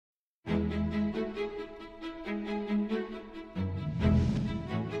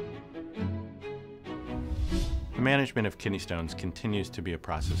The management of kidney stones continues to be a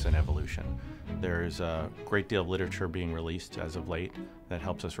process in evolution. There's a great deal of literature being released as of late that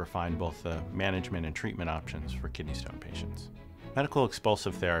helps us refine both the management and treatment options for kidney stone patients. Medical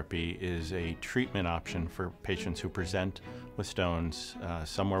expulsive therapy is a treatment option for patients who present with stones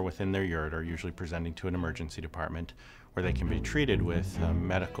somewhere within their ureter, usually presenting to an emergency department, where they can be treated with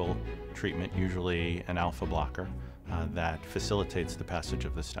medical treatment, usually an alpha blocker, that facilitates the passage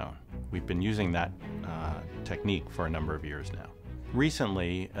of the stone. We've been using that technique for a number of years now.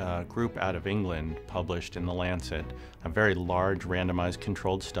 Recently, a group out of England published in The Lancet a very large randomized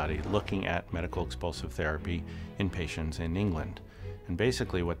controlled study looking at medical expulsive therapy in patients in England. And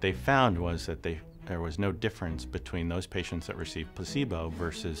basically what they found was that there was no difference between those patients that received placebo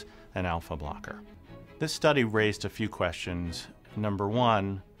versus an alpha blocker. This study raised a few questions. Number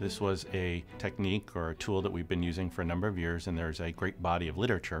one, this was a technique or a tool that we've been using for a number of years, and there's a great body of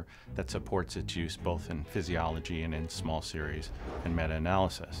literature that supports its use both in physiology and in small series and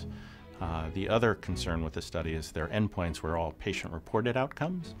meta-analysis. The other concern with the study is their endpoints were all patient-reported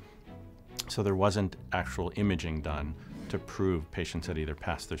outcomes, so there wasn't actual imaging done to prove patients had either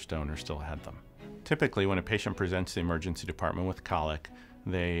passed their stone or still had them. Typically, when a patient presents to the emergency department with colic,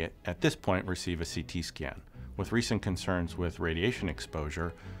 they, at this point, receive a CT scan. With recent concerns with radiation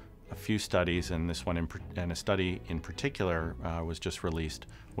exposure, a few studies, and this one and a study in particular was just released,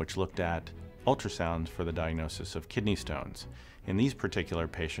 which looked at ultrasounds for the diagnosis of kidney stones. In these particular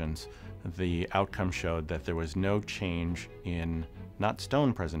patients, the outcome showed that there was no change in, not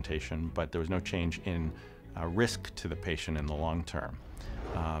stone presentation, but there was no change in risk to the patient in the long term.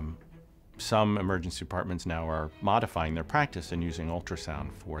 Some emergency departments now are modifying their practice and using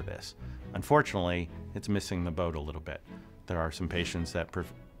ultrasound for this. Unfortunately, it's missing the boat a little bit. There are some patients that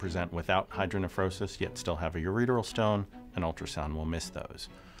present without hydronephrosis yet still have a ureteral stone, and ultrasound will miss those.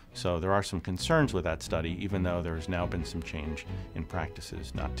 So there are some concerns with that study, even though there has now been some change in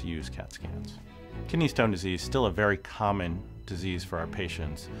practices not to use CAT scans. Kidney stone disease, still a very common disease for our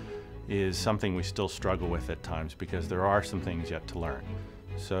patients, is something we still struggle with at times because there are some things yet to learn.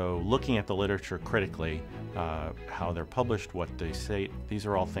 So looking at the literature critically, how they're published, what they say, these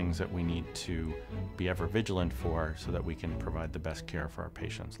are all things that we need to be ever vigilant for so that we can provide the best care for our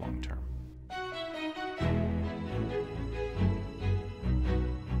patients long term.